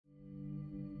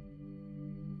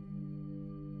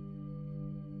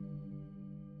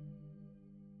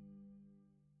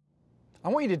I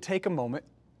want you to take a moment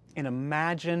and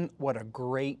imagine what a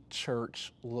great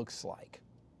church looks like.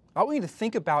 I want you to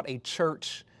think about a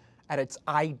church at its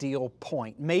ideal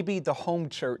point. Maybe the home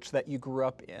church that you grew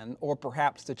up in, or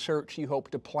perhaps the church you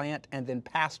hope to plant and then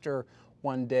pastor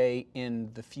one day in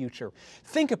the future.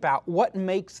 Think about what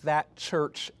makes that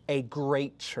church a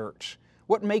great church.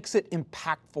 What makes it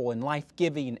impactful and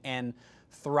life-giving and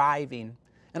thriving.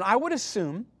 And I would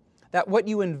assume that what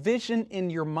you envision in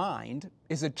your mind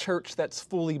is a church that's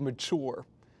fully mature,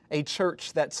 a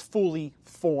church that's fully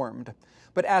formed.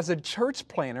 But as a church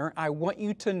planner, I want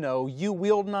you to know you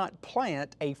will not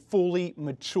plant a fully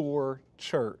mature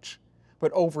church.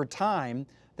 But over time,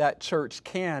 that church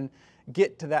can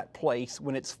get to that place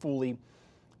when it's fully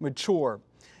mature.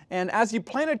 And as you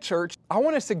plant a church, I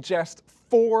want to suggest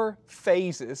 4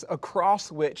 phases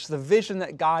across which the vision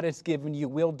that God has given you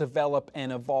will develop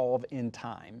and evolve in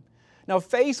time. Now,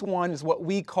 phase 1 is what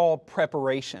we call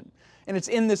preparation. And it's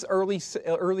in this early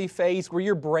phase where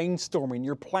you're brainstorming,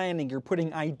 you're planning, you're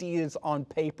putting ideas on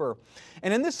paper.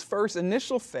 And in this first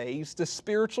initial phase, the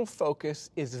spiritual focus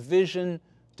is vision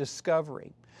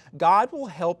discovery. God will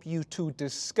help you to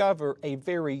discover a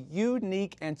very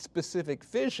unique and specific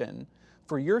vision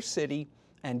for your city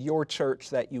and your church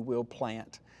that you will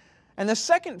plant. And the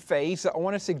second phase that I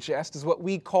want to suggest is what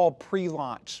we call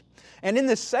pre-launch. And in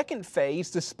the second phase,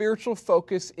 the spiritual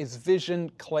focus is vision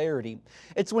clarity.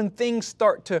 It's when things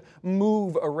start to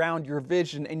move around your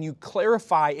vision and you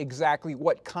clarify exactly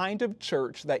what kind of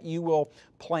church that you will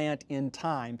plant in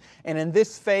time. And in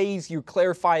this phase, you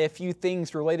clarify a few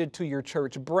things related to your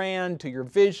church brand, to your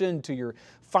vision, to your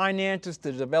finances,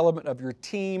 to the development of your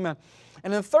team.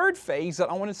 And the third phase that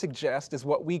I want to suggest is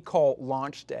what we call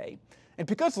launch day. And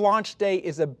because launch day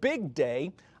is a big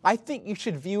day, I think you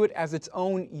should view it as its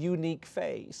own unique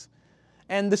phase.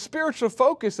 And the spiritual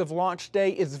focus of launch day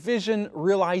is vision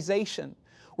realization,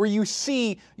 where you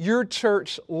see your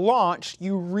church launch,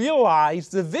 you realize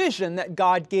the vision that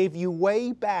God gave you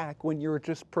way back when you were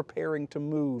just preparing to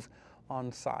move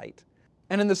on site.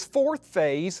 And in this fourth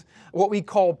phase, what we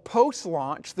call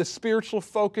post-launch, the spiritual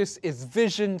focus is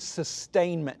vision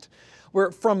sustainment, where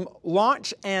from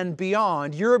launch and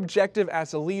beyond, your objective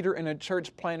as a leader and a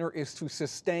church planner is to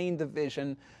sustain the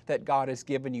vision that God has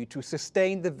given you, to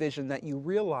sustain the vision that you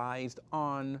realized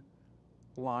on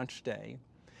launch day.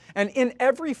 And in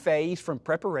every phase, from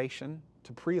preparation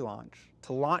to pre-launch,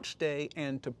 to launch day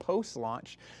and to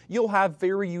post-launch, you'll have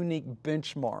very unique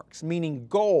benchmarks, meaning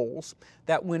goals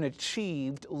that when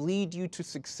achieved lead you to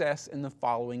success in the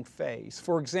following phase.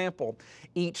 For example,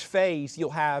 each phase you'll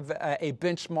have a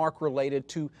benchmark related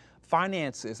to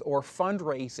finances or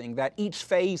fundraising, that each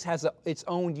phase has its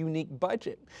own unique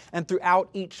budget. And throughout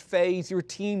each phase, your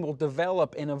team will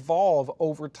develop and evolve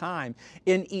over time.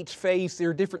 In each phase, there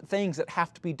are different things that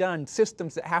have to be done,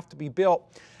 systems that have to be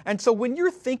built. And so when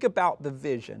you think about the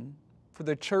vision for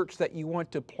the church that you want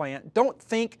to plant, don't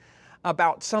think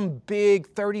about some big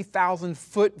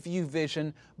 30,000-foot view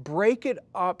vision. Break it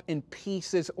up in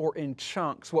pieces or in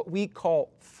chunks, what we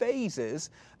call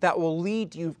phases, that will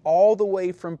lead you all the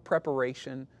way from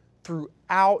preparation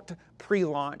throughout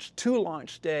pre-launch to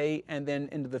launch day and then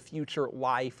into the future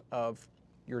life of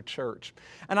your church.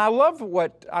 And I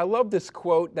love this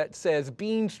quote that says,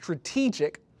 being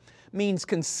strategic means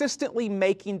consistently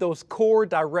making those core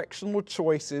directional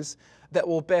choices that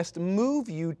will best move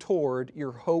you toward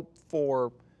your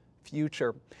hoped-for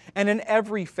future. And in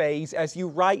every phase, as you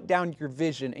write down your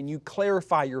vision and you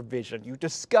clarify your vision, you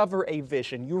discover a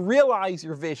vision, you realize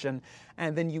your vision,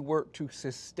 and then you work to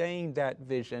sustain that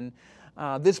vision.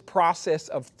 This process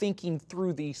of thinking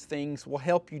through these things will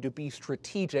help you to be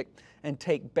strategic and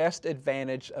take best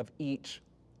advantage of each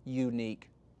unique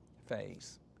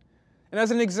phase. And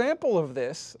as an example of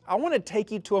this, I want to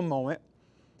take you to a moment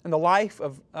in the life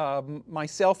of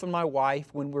myself and my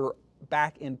wife when we were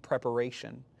back in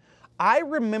preparation. I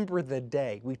remember the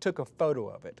day, we took a photo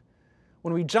of it,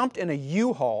 when we jumped in a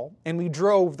U-Haul and we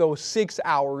drove those 6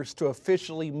 hours to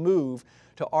officially move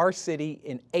to our city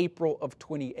in April of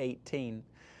 2018.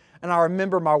 And I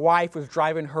remember my wife was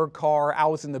driving her car, I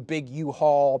was in the big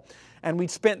U-Haul, and we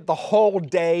spent the whole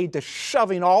day just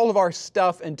shoving all of our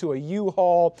stuff into a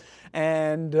U-Haul,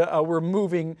 and we're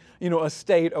moving, a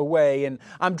state away. And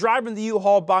I'm driving the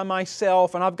U-Haul by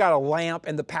myself, and I've got a lamp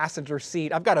in the passenger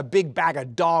seat. I've got a big bag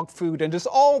of dog food and just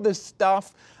all this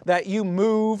stuff that you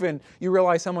move, and you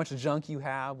realize how much junk you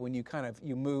have when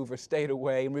you move a state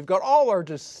away. And we've got all our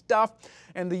just stuff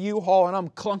in the U-Haul, and I'm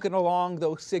clunking along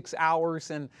those 6 hours,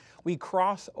 and we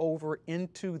cross over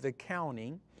into the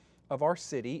county of our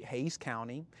city, Hayes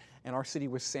County, and our city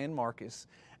was San Marcos.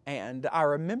 And I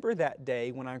remember that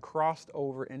day when I crossed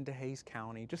over into Hays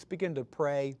County, just began to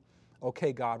pray,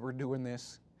 okay, God, we're doing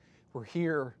this. We're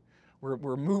here.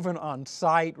 We're moving on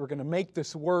site. We're going to make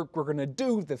this work. We're going to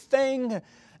do the thing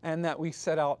and that we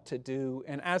set out to do.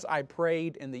 And as I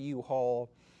prayed in the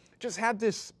U-Haul, just had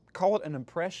this, call it an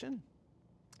impression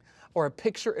or a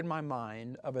picture in my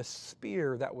mind of a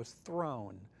spear that was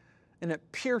thrown. And it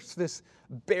pierced this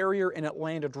barrier and it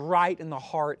landed right in the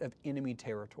heart of enemy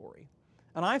territory.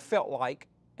 And I felt like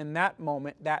in that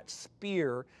moment, that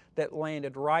spear that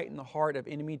landed right in the heart of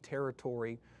enemy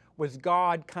territory was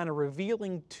God kind of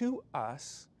revealing to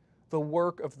us the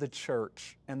work of the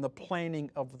church and the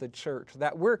planning of the church,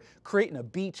 that we're creating a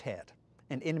beachhead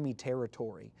in enemy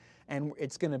territory, and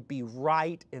it's going to be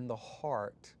right in the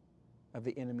heart of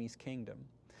the enemy's kingdom.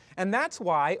 And that's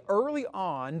why early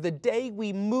on, the day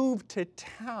we moved to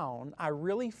town, I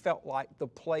really felt like the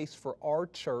place for our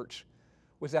church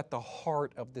was at the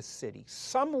heart of the city,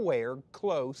 somewhere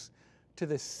close to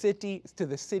the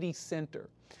city center.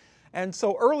 And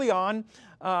so early on,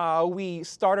 we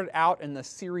started out in a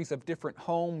series of different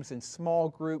homes and small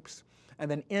groups.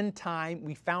 And then in time,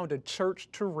 we found a church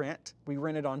to rent. We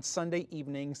rented on Sunday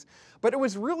evenings, but it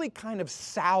was really kind of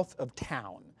south of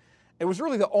town. It was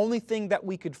really the only thing that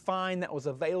we could find that was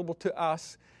available to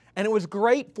us. And it was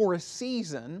great for a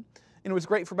season, and it was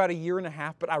great for about a year and a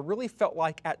half, but I really felt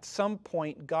like at some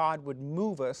point God would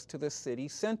move us to the city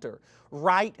center,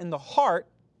 right in the heart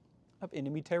of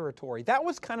enemy territory. That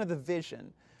was kind of the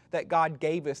vision that God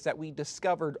gave us that we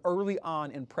discovered early on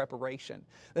in preparation.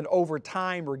 Then over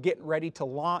time, we're getting ready to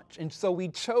launch, and so we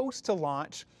chose to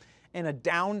launch in a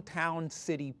downtown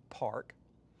city park.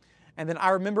 And then I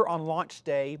remember on launch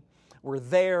day, we're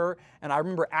there, and I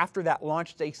remember after that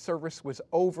launch day service was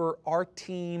over, our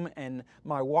team and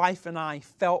my wife and I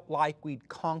felt like we'd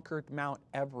conquered Mount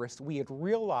Everest. We had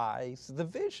realized the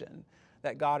vision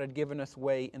that God had given us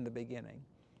way in the beginning.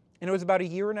 And it was about a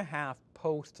year and a half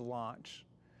post-launch,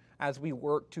 as we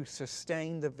worked to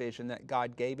sustain the vision that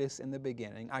God gave us in the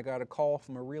beginning, I got a call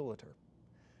from a realtor.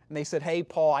 And they said, hey,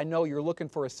 Paul, I know you're looking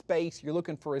for a space, you're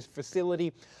looking for a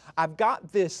facility. I've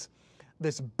got this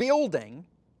building,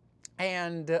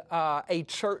 and a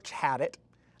church had it.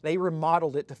 They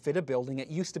remodeled it to fit a building. It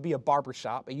used to be a barber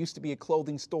shop. It used to be a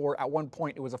clothing store. At one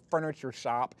point, it was a furniture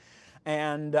shop.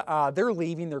 And they're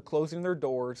leaving, they're closing their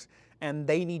doors, and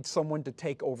they need someone to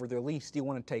take over their lease. Do you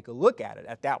want to take a look at it?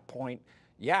 At that point,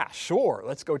 yeah, sure,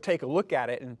 let's go take a look at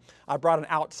it. And I brought an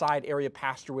outside area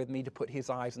pastor with me to put his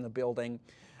eyes on the building.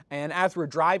 And as we're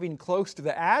driving close to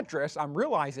the address, I'm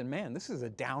realizing, man, this is a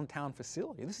downtown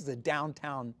facility. This is a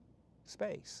downtown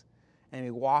space. And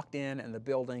we walked in, and the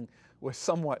building was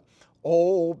somewhat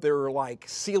old. There were like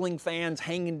ceiling fans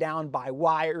hanging down by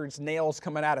wires, nails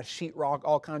coming out of sheetrock,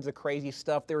 all kinds of crazy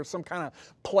stuff. There was some kind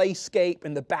of playscape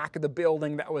in the back of the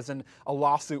building that was in a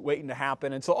lawsuit waiting to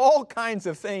happen. And so all kinds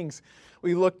of things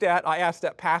we looked at. I asked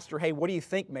that pastor, hey, what do you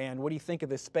think, man? What do you think of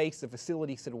this space? The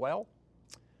facility said, well,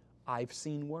 I've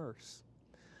seen worse.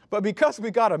 But because we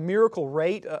got a miracle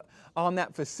rate on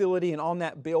that facility and on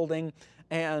that building,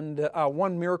 and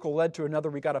one miracle led to another,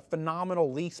 we got a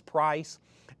phenomenal lease price.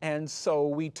 And so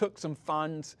we took some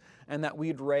funds and that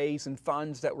we'd raised and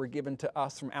funds that were given to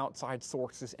us from outside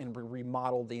sources, and we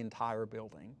remodeled the entire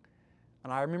building.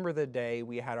 And I remember the day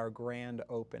we had our grand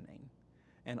opening,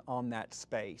 and on that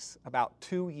space, about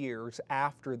 2 years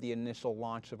after the initial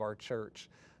launch of our church,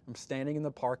 I'm standing in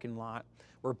the parking lot.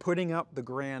 We're putting up the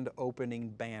grand opening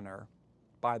banner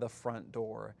by the front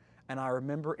door. And I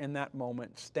remember in that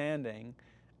moment standing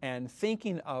and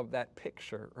thinking of that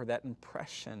picture or that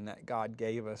impression that God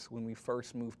gave us when we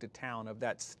first moved to town, of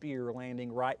that spear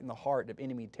landing right in the heart of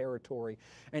enemy territory.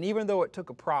 And even though it took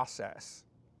a process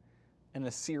and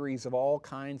a series of all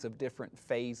kinds of different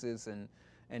phases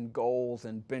and goals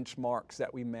and benchmarks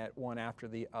that we met one after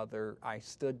the other, I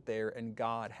stood there, and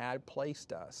God had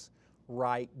placed us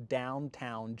right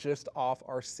downtown, just off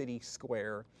our city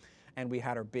square. And we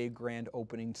had our big grand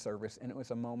opening service, and it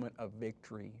was a moment of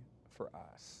victory for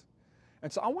us.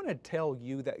 And so I want to tell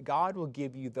you that God will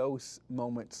give you those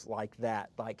moments like that,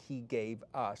 like He gave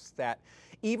us, that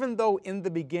even though in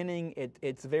the beginning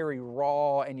it's very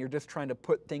raw and you're just trying to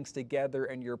put things together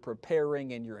and you're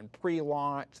preparing and you're in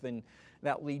pre-launch, then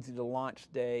that leads you to launch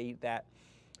day, that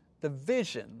the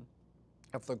vision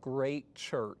of the great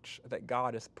church that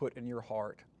God has put in your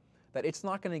heart, that it's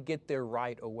not going to get there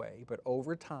right away, but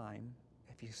over time,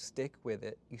 if you stick with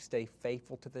it, you stay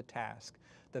faithful to the task,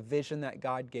 the vision that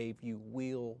God gave you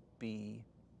will be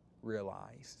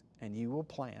realized, and you will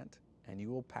plant and you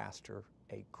will pastor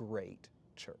a great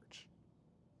church.